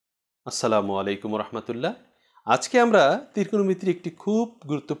আসসালামু আলাইকুম রহমতুল্লাহ। আজকে আমরা ত্রিকোণমিতির একটি খুব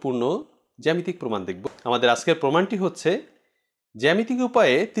গুরুত্বপূর্ণ জ্যামিতিক প্রমাণ দেখব। আমাদের আজকের প্রমাণটি হচ্ছে জ্যামিতিক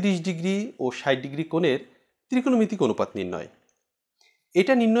উপায়ে 30 ডিগ্রি ও 60 ডিগ্রি কোণের ত্রিকোণমিতিক অনুপাত নির্ণয়।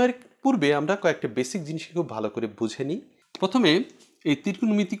 এটা নির্ণয়ের পূর্বে আমরা কয়েকটা বেসিক জিনিসকে খুব ভালো করে বুঝে নিই। প্রথমে এই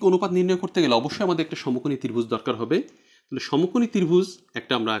ত্রিকোণমিতিক অনুপাত নির্ণয় করতে গেলে অবশ্যই আমাদের একটা সমকোণী ত্রিভুজ দরকার হবে। তাহলে সমকোণী ত্রিভুজ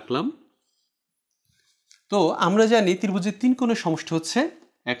একটা আমরা আঁকলাম। তো আমরা জানি ত্রিভুজের তিন কোণের সমষ্টি হচ্ছে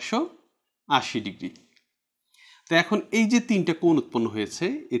 180 ডিগ্রি। তো এখন এই যে তিনটা কোণ উৎপন্ন হয়েছে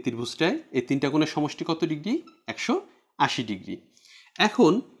এই ত্রিভুজটায়, এই তিনটা কোণের সমষ্টি কত ডিগ্রি? 180 ডিগ্রি।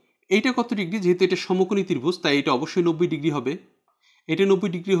 এখন এইটা কত ডিগ্রি? যেহেতু এটা সমকোণী ত্রিভুজ তাই এটা অবশ্যই 90 ডিগ্রি হবে। এটা 90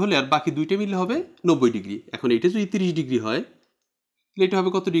 ডিগ্রি হলে আর বাকি দুইটা মিলে হবে 90 ডিগ্রি। এখন এটা যদি 30 ডিগ্রি হয় তাহলে এটা হবে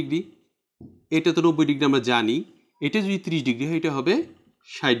কত ডিগ্রি? এটা তো 90 ডিগ্রি আমরা জানি। এটা যদি 30 ডিগ্রি হয় এটা হবে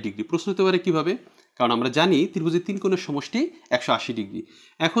 60 ডিগ্রি। প্রশ্ন হতে পারে কীভাবে? কারণ আমরা জানি ত্রিভুজের তিন কোণের সমষ্টি 180 ডিগ্রি।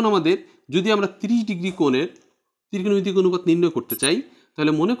 এখন আমাদের যদি আমরা 30 ডিগ্রি কোণের ত্রিকোণমিতিক অনুপাত নির্ণয় করতে চাই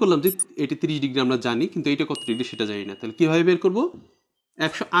তাহলে মনে করলাম যে এটা 30 ডিগ্রি আমরা জানি, কিন্তু এটা কত ডিগ্রি সেটা জানি না। তাহলে কীভাবে বের করব?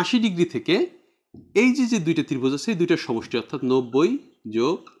 180 ডিগ্রি থেকে এই যে দুইটা ত্রিভুজ আছে এই দুইটার সমষ্টি অর্থাৎ 90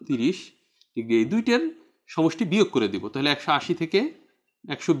 যোগ 30 ডিগ্রি এই দুইটার সমষ্টি বিয়োগ করে দিব। তাহলে 180 থেকে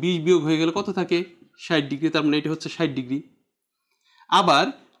 120 বিয়োগ হয়ে গেলে কত থাকে? 60 ডিগ্রি। তার মানে এটা হচ্ছে 60 ডিগ্রি। আবার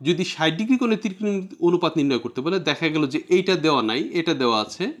যদি 60 ডিগ্রি কোণে ত্রিকোণমিতিক অনুপাত নির্ণয় করতে বলে দেখা গেল যে এইটা দেওয়া নাই, এটা দেওয়া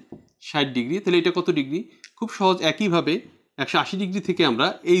আছে 60 ডিগ্রি, তাহলে এটা কত ডিগ্রি? খুব সহজ। একইভাবে 180 ডিগ্রি থেকে আমরা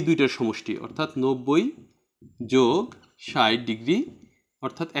এই দুইটার সমষ্টি অর্থাৎ 90 যোগ 60 ডিগ্রি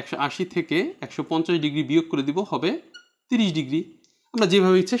অর্থাৎ 180 থেকে 150 ডিগ্রি বিয়োগ করে দিব, হবে 30 ডিগ্রি। আমরা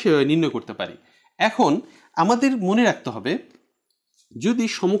যেভাবে ইচ্ছে সেভাবে নির্ণয় করতে পারি। এখন আমাদের মনে রাখতে হবে যদি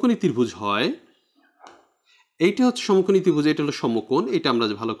সমকোণী ত্রিভুজ হয়, এইটা হচ্ছে সমকোণী ত্রিভুজ, এটা হলো সমকোণ, এটা আমরা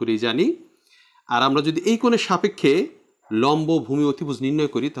ভালো করেই জানি। আর আমরা যদি এই কোণের সাপেক্ষে লম্ব ভূমি অতিভুজ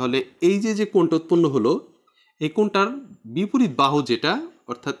নির্ণয় করি তাহলে এই যে কোণটা উৎপন্ন হলো এই কোণটার বিপরীত বাহু যেটা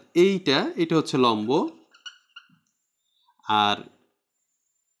অর্থাৎ এটা হচ্ছে লম্ব, আর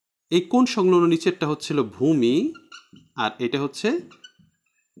এই কোণ সংলগ্ন নিচেরটা হচ্ছিল ভূমি, আর এটা হচ্ছে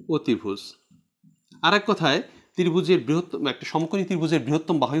অতিভুজ। আর এক কথায় ত্রিভুজের বৃহত্তম একটা সমকোণী ত্রিভুজের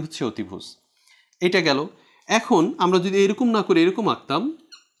বৃহত্তম বাহু হচ্ছে অতিভুজ। এটা গেল। এখন আমরা যদি এরকম না করে এরকম আঁকতাম,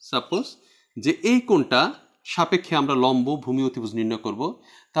 সাপোজ যে এই কোণটা সাপেক্ষে আমরা লম্ব ভূমি অতিভুজ নির্ণয় করব,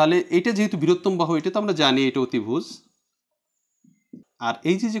 তাহলে এটা যেহেতু বৃহত্তম বাহু এটা তো আমরা জানি এটা অতিভুজ, আর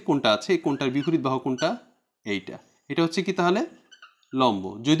এই যে কোণটা আছে এই কোণটার বিপরীত বাহু কোণটা এটা হচ্ছে কি তাহলে লম্ব।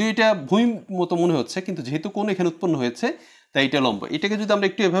 যদিও এটা ভূমি মতো মনে হচ্ছে কিন্তু যেহেতু কোণ এখানে উৎপন্ন হয়েছে তাই এটা লম্ব। এটাকে যদি আমরা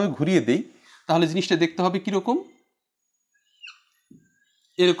একটু এভাবে ঘুরিয়ে দিই তাহলে জিনিসটা দেখতে হবে কিরকম,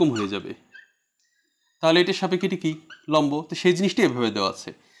 এরকম হয়ে যাবে। তাহলে এটার সাপেক্ষে এটি কি? লম্ব। তো সেই জিনিসটা এভাবে দেওয়া আছে।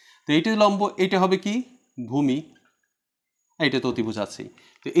 তো এইটা লম্ব, এটা হবে কি? ভূমি, এটা তো অতিভুজ আছেই।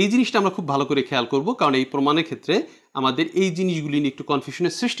 তো এই জিনিসটা আমরা খুব ভালো করে খেয়াল করব, কারণ এই প্রমাণের ক্ষেত্রে আমাদের এই জিনিসগুলি নিয়ে একটু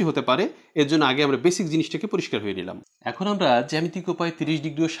কনফিউশনের সৃষ্টি হতে পারে। এর জন্য আগে আমরা বেসিক জিনিসটাকে পরিষ্কার হয়ে নিলাম। এখন আমরা জ্যামিতিক উপায়ে 30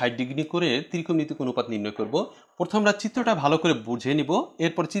 ডিগ্রি ও 60 ডিগ্রি করে ত্রিকোণমিতিক অনুপাত নির্ণয় করব। প্রথমে আমরা চিত্রটা ভালো করে বুঝে নিব,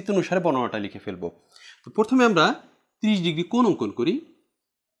 এরপর চিত্র অনুসারে বর্ণনাটা লিখে ফেলব। তো প্রথমে আমরা 30 ডিগ্রি কোণ অঙ্কন করি।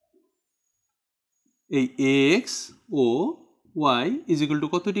 এই x O Y is equal to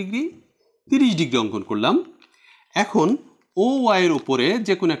কত ডিগ্রি? 30 ডিগ্রি অঙ্কন করলাম। এখন ও ওয়াইয়ের উপরে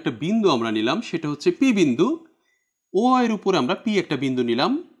যে কোনো একটা বিন্দু আমরা নিলাম, সেটা হচ্ছে পি বিন্দু। ও ওয়াইয়ের উপরে আমরা পি একটা বিন্দু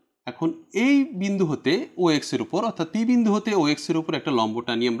নিলাম। এখন এই বিন্দু হতে ও এক্সের উপর অর্থাৎ পি বিন্দু হতে ও এক্সের উপর একটা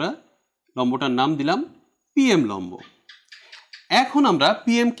লম্বটা নিয়ে আমরা লম্বটার নাম দিলাম পিএম লম্ব। এখন আমরা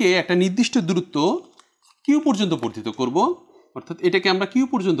পিএমকে একটা নির্দিষ্ট দূরত্ব কিউ পর্যন্ত বর্ধিত করব, অর্থাৎ এটাকে আমরা কিউ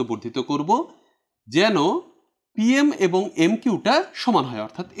পর্যন্ত বর্ধিত করব যেন পিএম এবং এম কিউটা সমান হয়,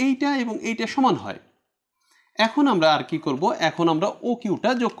 অর্থাৎ এইটা এবং এইটা সমান হয়। এখন আমরা আর কি করব? এখন আমরা ও কিউটা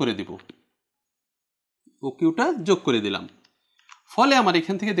যোগ করে দেব। ও কিউটা যোগ করে দিলাম। ফলে আমার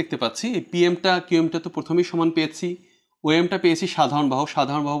এখান থেকে দেখতে পাচ্ছি এই পিএমটা কিউএমটা তো প্রথমেই সমান পেয়েছি, ও এমটা পেয়েছি সাধারণ বাহু।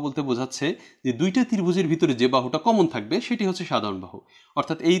 সাধারণ বাহু বলতে বোঝাচ্ছে যে দুইটা ত্রিভুজের ভিতরে যে বাহুটা কমন থাকবে সেটি হচ্ছে সাধারণ বাহু।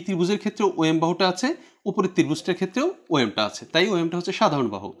 অর্থাৎ এই ত্রিভুজের ক্ষেত্রেও ও এম বাহুটা আছে, উপরের ত্রিভুজটার ক্ষেত্রেও ও এমটা আছে, তাই ও এমটা হচ্ছে সাধারণ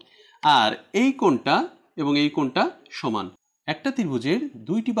বাহু। আর এই কোণটা এবং এই কোণটা সমান। একটা ত্রিভুজের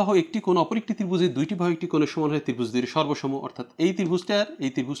দুইটি বাহু একটি কোণ অপর একটি ত্রিভুজের দুইটি বাহু একটি কোণের সমান হয় ত্রিভুজ দুইয়ের সর্বসম, অর্থাৎ এই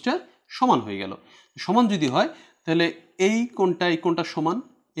ত্রিভুজটা সমান হয়ে গেল। সমান যদি হয় তাহলে এই কোণটা সমান,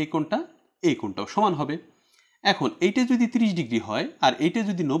 এই কোণটাও সমান হবে। এখন এইটা যদি 30 ডিগ্রি হয় আর এইটা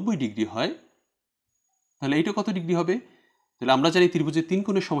যদি 90 ডিগ্রি হয় তাহলে এইটা কত ডিগ্রি হবে? তাহলে আমরা জানি ত্রিভুজের তিন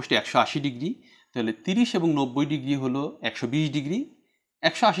কোণের সমষ্টি 180 ডিগ্রি, তাহলে 30 এবং 90 ডিগ্রি হলো 120 ডিগ্রি।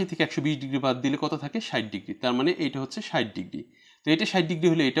 180 থেকে 120 ডিগ্রি বাদ দিলে কত থাকে? 60 ডিগ্রি। তার মানে এইটা হচ্ছে 60 ডিগ্রি। তো এটা 60 ডিগ্রি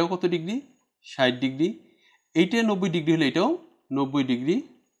হলে এটাও কত ডিগ্রি? 60 ডিগ্রি। এইটা 90 ডিগ্রি হলে এটাও 90 ডিগ্রি।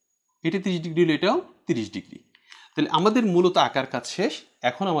 এটা 30 ডিগ্রি হলে এটাও 30 ডিগ্রি। তাহলে আমাদের মূলত আঁকার কাজ শেষ,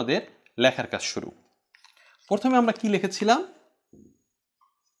 এখন আমাদের লেখার কাজ শুরু। প্রথমে আমরা কি লিখেছিলাম,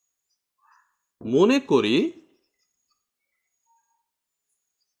 মনে করি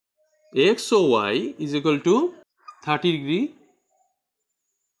x O y is equal to 30 degree.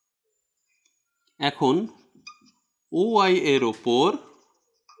 এখন OY এর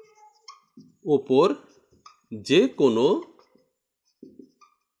ওপর যে কোনো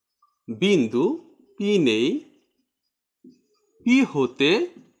বিন্দু P নেই, P হতে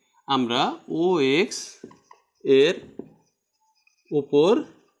আমরা OX এর ওপর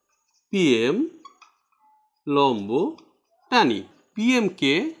PM লম্ব টানি। PM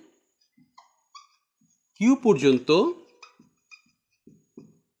কে Q পর্যন্ত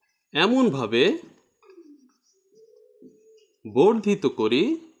এমনভাবে বর্ধিত করি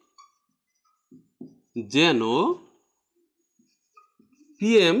যেন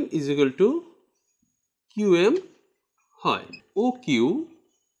PM is equal to QM হয়। OQ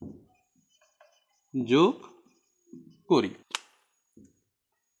যোগ করি।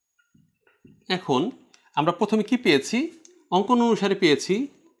 এখন আমরা প্রথমে কি পেয়েছি, অঙ্কন অনুসারে পেয়েছি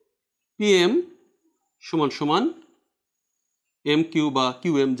PM সমান সমান MQ বা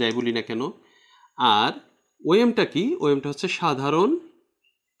QM যাই বলি না কেন, আর OMটা কি, OMটা হচ্ছে সাধারণ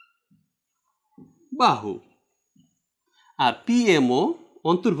বাহু, আর PMও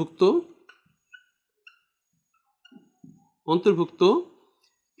অন্তর্ভুক্ত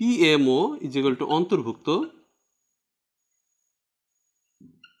PMও ইজ ইকুয়াল টু অন্তর্ভুক্ত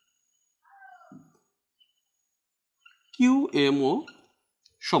QMও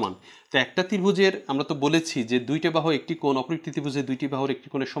সমান। তো একটা ত্রিভুজের আমরা তো বলেছি যে দুইটা বাহু একটি কোণ, অপর একটি ত্রিভুজের দুইটি বাহুর একটি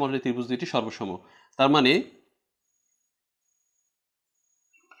কোণের সমান হলে ত্রিভুজ দুইটি সর্বসম। তার মানে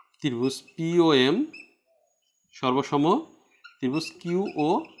ত্রিভুজ POM সর্বসম ত্রিভুজ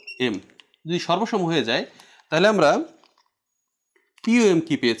QOM। যদি সর্বসম হয়ে যায় তাহলে আমরা POM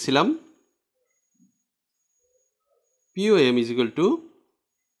কি পেয়েছিলাম, POM ইজ ইকুয়াল টু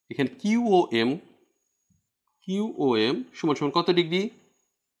এখানে QOM সমান সমান কত ডিগ্রি,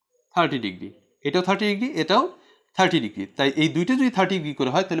 30 ডিগ্রি। এটাও 30 ডিগ্রি, এটাও 30 ডিগ্রি। তাই এই দুইটা যদি 30 ডিগ্রি করে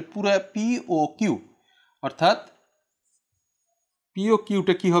হয় তাহলে পুরো POQ অর্থাৎ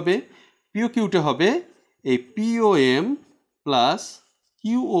POQটা কি হবে, POQটা হবে এই POM প্লাস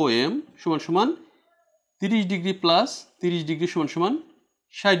QOM সমান সমান 30 ডিগ্রি প্লাস 30 ডিগ্রি সমান সমান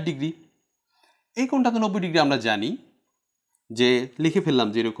 60 ডিগ্রি। এই কোণটা তো 90 ডিগ্রি আমরা জানি, যে লিখে ফেললাম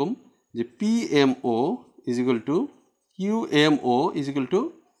যেরকম যে PMO is equal to QMO is equal to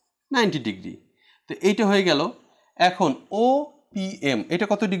 90 degree. তো এইটা হয়ে গেল। এখন OPM এটা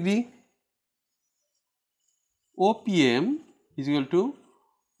কত degree, OPM is equal to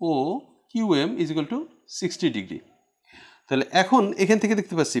OQM is equal to 60 degree. তাহলে এখন এখান থেকে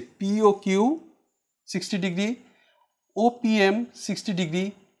দেখতে পাচ্ছি POQ 60 degree, OPM 60 degree,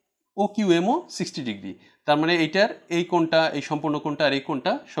 OQMও 60 degree. তার মানে এইটার এই কোণটা, এই সম্পূর্ণ কোণটা আর এই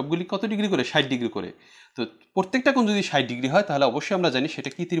কোণটা সবগুলি কত ডিগ্রি করে, 60 ডিগ্রি করে। তো প্রত্যেকটা কোণ যদি 60 ডিগ্রি হয় তাহলে অবশ্যই আমরা জানি সেটা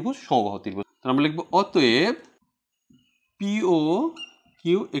কি ত্রিভুজ, সমবাহু ত্রিভুজ। তাহলে আমরা লিখব অতএব POQ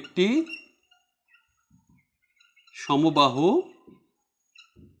একটি সমবাহু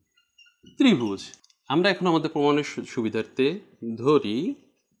ত্রিভুজ। আমরা এখন আমাদের প্রমাণের সুবিধার্থে ধরি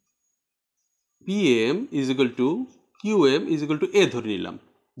PM is equal to QM is equal to A ধরে নিলাম,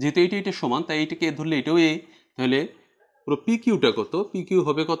 যেহেতু এটা সমান তাই এইটাকে A ধরলে এটাও A। তাহলে পুরো PQটা কত, PQ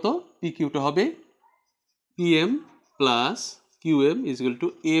হবে কত, PQটা হবে PM plus QM is equal to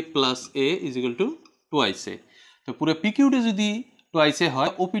A plus A is equal to twice A। তো পুরো PQটা যদি টুয়াইস A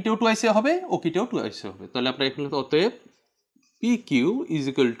হয়, OPটাও টুয়াইস A হবে, OQটাও টুয়াইস A হবে। তাহলে আমরা এখানে অতএব PQ is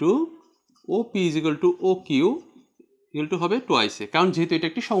equal to OP is equal to OQ equal to হবে টুয়াইস A, কারণ যেহেতু এটা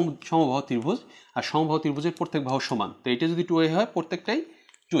একটি সমবাহু ত্রিভুজ আর সমবাহু ত্রিভুজের প্রত্যেক বাহু সমান, তো এটা যদি 2A হয় প্রত্যেকটাই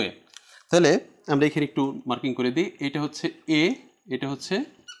 2A। তাহলে আমরা এখানে একটু মার্কিং করে দিই, এটা হচ্ছে A, এটা হচ্ছে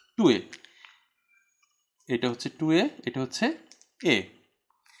 2A, এটা হচ্ছে 2A, এটা হচ্ছে A।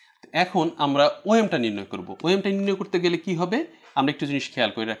 এখন আমরা OMটা নির্ণয় করব। OMটা নির্ণয় করতে গেলে কি হবে, আমরা একটু জিনিস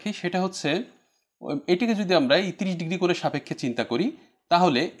খেয়াল করে রাখি, সেটা হচ্ছে এটাকে যদি আমরা এই 30 ডিগ্রি করে সাপেক্ষে চিন্তা করি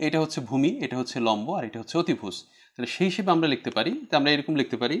তাহলে এটা হচ্ছে ভূমি, এটা হচ্ছে লম্ব আর এটা হচ্ছে অতিভুজ। তাহলে সেই হিসেবে আমরা লিখতে পারি, তো আমরা এরকম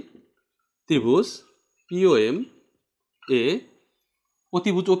লিখতে পারি ত্রিভুজ POM A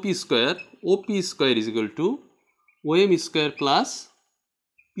অতিভুজ OP square is equal to OM square plus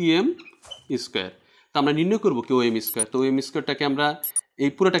PM square. তো আমরা নির্ণয় করবো কি OM স্কয়ার, তো OM স্কয়ারটাকে আমরা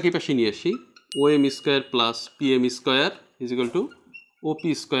এই পুরোটাকে পাশে নিয়ে আসি, OM square plus PM square is equal to OP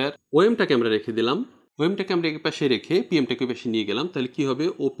square. OMটাকে আমরা রেখে দিলাম, OMটাকে আমরা এই পাশে রেখে PMটাকে পাশে নিয়ে গেলাম, তাহলে কি হবে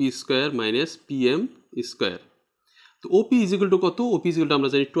OP square minus PM square. তো ওপি ইজ ইকুয়াল টু কত? ওপি ইজ ইকুয়াল টু আমরা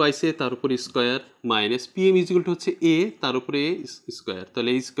জানি টোয়াইস এ তার উপরে square minus PM is equal to হচ্ছে এ তার উপরে এ স্কোয়ার,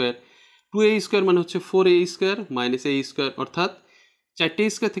 তাহলে এ স্কোয়ার 2a স্কোয়ার মানে হচ্ছে 4a square minus a square, অর্থাৎ 4টে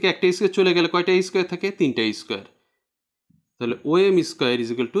স্কোয়ার থেকে একটা স্কোয়ার চলে গেলে কয়টা স্কোয়ার থাকে? 3টা স্কোয়ার, তাহলে OM square is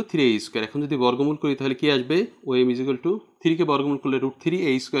equal to 3a square. এখন যদি বর্গমূল করি তাহলে কি আসবে? ওএম ইজ ইকুয়াল টু 3কে বর্গমূল করলে √3,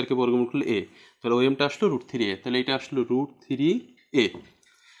 a স্কোয়ারকে বর্গমূল করলে a, তাহলে ওএমটা আসলো √3a, তাহলে এটা আসলো √3a।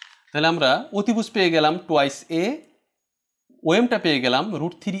 তাহলে আমরা অতিভুজ পেয়ে গেলাম টোয়াইস এ, ওএমটা পেয়ে গেলাম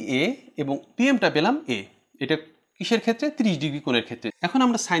 √3a এবং পিএমটা পেলাম a। এটা কিসের ক্ষেত্রে? 30 ডিগ্রি কোণের ক্ষেত্রে। এখন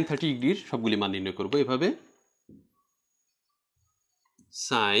আমরা সাইন 30 ডিগ্রির সবগুলি মান নির্ণয় করবো এভাবে।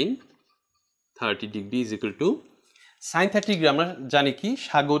 Sign 30 degree is equal to, sign 30 degree আমরা জানি কি?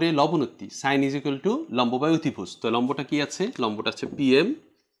 সাগরে লবণোত্তি, সাইন ইজ ইকুয়াল টু লম্ব বাই অতিভুজ। তো লম্বটা কি আছে? লম্বটা আছে পিএম,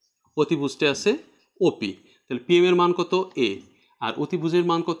 অতিভুজটা আছে ওপি, তাহলে পিএম এর মান কত? এ, আর অতিভুজের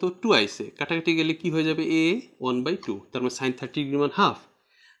মান কত? 2a। কাটাকাটি গেলে কি হয়ে যাবে? a 1/2, তার মানে সাইন 30 ডিগ্রি মান হাফ।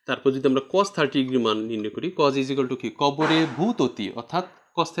 তারপর যদি আমরা cos 30 ডিগ্রি মান নির্ণয় করি, cos ইজ ইকুয়াল টু কি? কবরে ভূত অতি, অর্থাৎ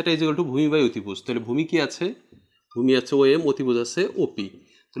cos theta is equal to ভূমি বাই অতিভুজ। তাহলে ভূমি কি আছে? ভূমি আছে ওএম, অতিভুজ আছে ওপি।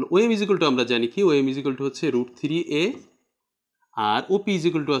 তাহলে ওএম ইজ ইকুয়াল টু আমরা জানি কি? ওএম ইজ ইকুয়াল টু হচ্ছে √3a R OP is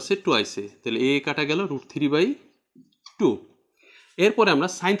equal to আছে টোয়াইস এ, তাহলে এ কাটা গেল √3/2। এরপরে আমরা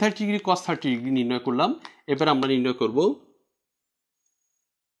সাইন 30 ডিগ্রি cos 30 ডিগ্রি নির্ণয় করলাম। এবার আমরা নির্ণয় করব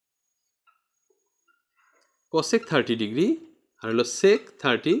cosec 30 ডিগ্রি আর হলো sec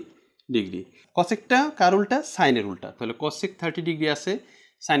 30 ডিগ্রি। কসেকটা কার উল্টা? সাইনের উল্টা, তাহলে cosec 30 ডিগ্রি আছে,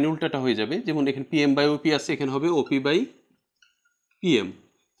 সাইনের উল্টাটা হয়ে যাবে। যেমন এখানে পিএম বাই ওপি আছে, এখানে হবে ওপি বাই পিএম।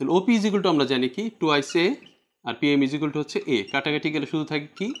 তাহলে ওপি ইজ ইকুয়াল টু আমরা জানি কি? Twice A R PM is equal to হচ্ছে এ, কাটাকাটি গেলে শুধু থাকে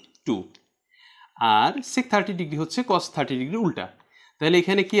কি? 2। আর sec 30 ডিগ্রি হচ্ছে cos 30 ডিগ্রি উল্টা। তাহলে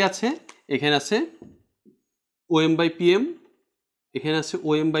এখানে কি আছে? এখানে আছে ওএম বাই পিএম, এখানে আছে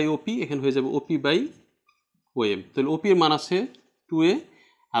ওএম বাই ওপি, এখানে হয়ে যাবে ওপি বাই ওএম। তাহলে ওপি এর মান আছে 2a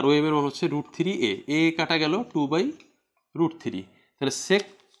আর ওএম এর মান হচ্ছে √3a, এ কাটা গেল 2/√3। তাহলে sec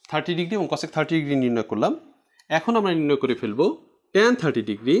 30 ডিগ্রি এবং cosec 30 ডিগ্রি নির্ণয় করলাম। এখন আমরা নির্ণয় করে ফেলবো tan 30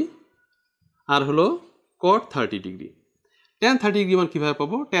 ডিগ্রি আর হলো cot 30 ডিগ্রি। tan 30 ডিগ্রি মান কীভাবে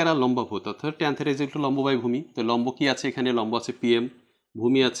পাবো? ট্যান আর লম্বা ভূত, অর্থাৎ tan theta is equal to লম্ব বাই ভূমি। তো লম্ব কি আছে? এখানে লম্ব আছে পিএম,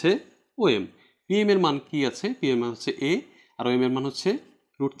 ভূমি আছে ওএম। পিএম এর মান কি আছে? পিএম মান হচ্ছে এ আর ওএম এর মান হচ্ছে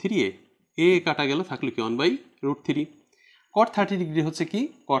 √3a, এ কাটা গেল থাকলো কি? 1/√3। cot 30 ডিগ্রি হচ্ছে কি?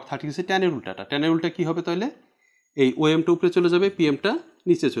 cot 30 হচ্ছে ট্যানের উল্টাটা। ট্যানের উল্টা কি হবে তাহলে? এই ওএমটা উপরে চলে যাবে, পিএমটা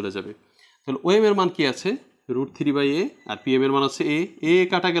নিচে চলে যাবে। তাহলে ওএম এর মান কি আছে? √3/a আর পিএম এর মান আছে এ, এ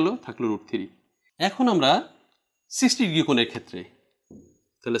কাটা গেল থাকলো √3। এখন আমরা 60 ডিগ্রি কোণের ক্ষেত্রে,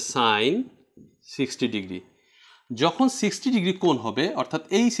 তাহলে সাইন 60 ডিগ্রি, যখন 60 ডিগ্রি কোণ হবে, অর্থাৎ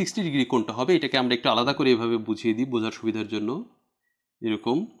এই 60 ডিগ্রি কোণটা হবে, এটাকে আমরা একটু আলাদা করে এভাবে বুঝিয়ে দিই বোঝার সুবিধার জন্য।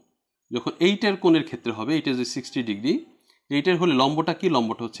 এরকম যখন এইটার কোণের ক্ষেত্রে হবে, এটা যে 60 ডিগ্রি, এইটার হলে লম্বটা কি?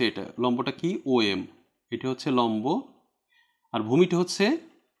 লম্বটা হচ্ছে এটা, লম্বটা কি? ওএম, এটা হচ্ছে লম্ব আর ভূমিটা হচ্ছে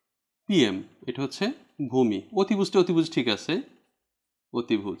পিএম, এটা হচ্ছে ভূমি। অতিভুজটা অতিভুজ ঠিক আছে,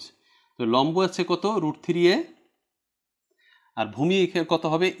 অতিভুজ। তো লম্ব আছে কত? √3a আর ভূমি কত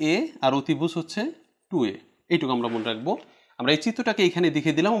হবে? এ আর অতিভুজ হচ্ছে 2a। এইটুকু আমরা মনে রাখবো। আমরা এই চিত্রটাকে এখানে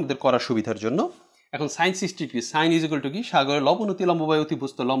দেখিয়ে দিলাম আমাদের করার সুবিধার জন্য। এখন sign 60 degree, sign is equal to কি? সাগরের লবণতি লম্ব বাই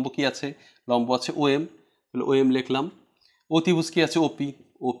অতিভুজ। তো লম্ব কি আছে? লম্ব আছে ওএম, তাহলে ওএম লিখলাম। অতিভুজ কি আছে? ওপি,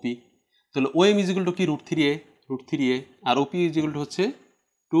 ওপি। তাহলে ওএম ইজ ইকুয়াল টু কি? √3a, √3a R OP is equal to হচ্ছে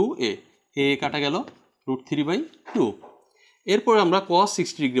 2a, এ কাটা গেল √3/2। এরপর আমরা cos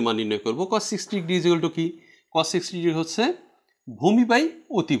 60 ডিগ্রি মান নির্ণয় করবো। cos 60 degree is equal to কি? cos 60 ডিগ্রি হচ্ছে ভূমি বাই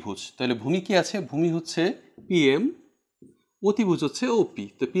অতিভুজ। তাহলে ভূমি কি আছে? ভূমি হচ্ছে পিএম, অতিভুজ হচ্ছে ওপি।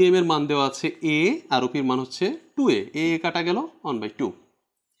 তো পিএম এর মান দেওয়া আছে এ আর ওপির মান হচ্ছে 2a, এ কাটা গেল 1/2।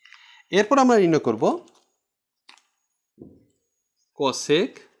 এরপর আমরা নির্ণয় করব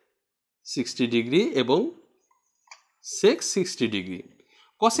cosec 60 ডিগ্রি এবং sec 60 degree.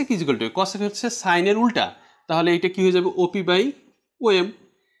 cosec is equal to, cosec হচ্ছে সাইনের উল্টা, তাহলে এটা কি হয়ে যাবে? ওপি বাই ওএম।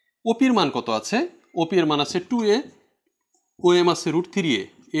 ওপির মান কত আছে? ওপি এর মান আছে 2a, ওএম আছে √3a,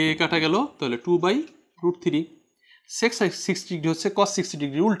 এ কাটা গেল তাহলে 2/√3। sec 60 ডিগ্রি হচ্ছে cos 60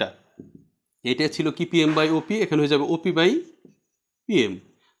 ডিগ্রি উল্টা, এটা ছিল কি? পিএম বাই ওপি, এখানে হয়ে যাবে ওপি বাই পিএম।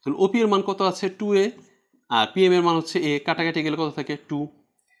 তাহলে ওপি এর মান কত আছে? 2a আর পিএম এর মান হচ্ছে এ, কাটাকাটি গেলে কত থাকে? 2।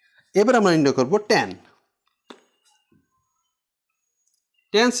 এবার আমরা নির্ণয় করব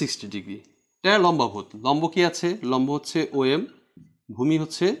tan 60 ডিগ্রি। ট্যান লম্বা ভূত, লম্ব কি আছে? লম্ব হচ্ছে ওএম, ভূমি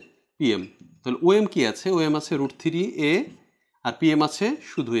হচ্ছে পিএম। তাহলে ওএম কি আছে? ওএম আছে √3a আর পিএম আছে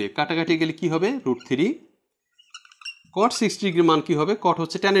শুধু এ, কাটাকাটি গেলে কি হবে? √3। cot 60 ডিগ্রির মান কি হবে? cot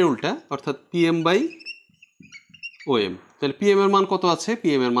হচ্ছে ট্যানের উল্টা, অর্থাৎ পিএম বাই ওএম। তাহলে পিএম এর মান কত আছে?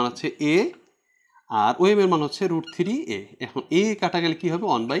 পিএম এর মান আছে এ আর ও এম এর মান হচ্ছে √3a। এখন এ কাটা গেলে কী হবে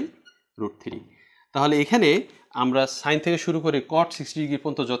 1/√3। তাহলে এখানে আমরা সাইন থেকে শুরু করে cot 60 ডিগ্রি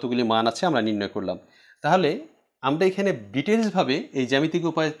পর্যন্ত যতগুলি মান আছে আমরা নির্ণয় করলাম। তাহলে আমরা এখানে ডিটেলসভাবে এই জ্যামিতিক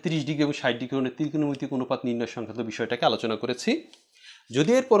উপায়ে 30 ডিগ্রি এবং 60 ডিগ্রি কোণের ত্রিকোণমিতিক অনুপাত নির্ণয় সংক্রান্ত বিষয়টাকে আলোচনা করেছি।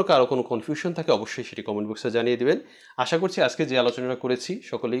 যদি এরপর কারো কোনো কনফিউশন থাকে অবশ্যই সেটি কমেন্ট বক্সে জানিয়ে দেবেন। আশা করছি আজকে যে আলোচনাটা করেছি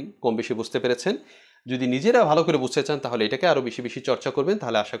সকলেই কম বেশি বুঝতে পেরেছেন। যদি নিজেরা ভালো করে বুঝতে চান তাহলে এটাকে আরও বেশি বেশি চর্চা করবেন,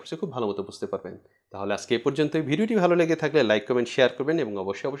 তাহলে আশা করছি খুব ভালো মতো বুঝতে পারবেন। তাহলে আজকে এ পর্যন্তই। ভিডিওটি ভালো লেগে থাকলে লাইক করবেন, শেয়ার করবেন এবং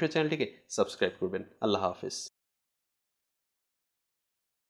অবশ্যই চ্যানেলটিকে সাবস্ক্রাইব করবেন। আল্লাহ হাফেজ।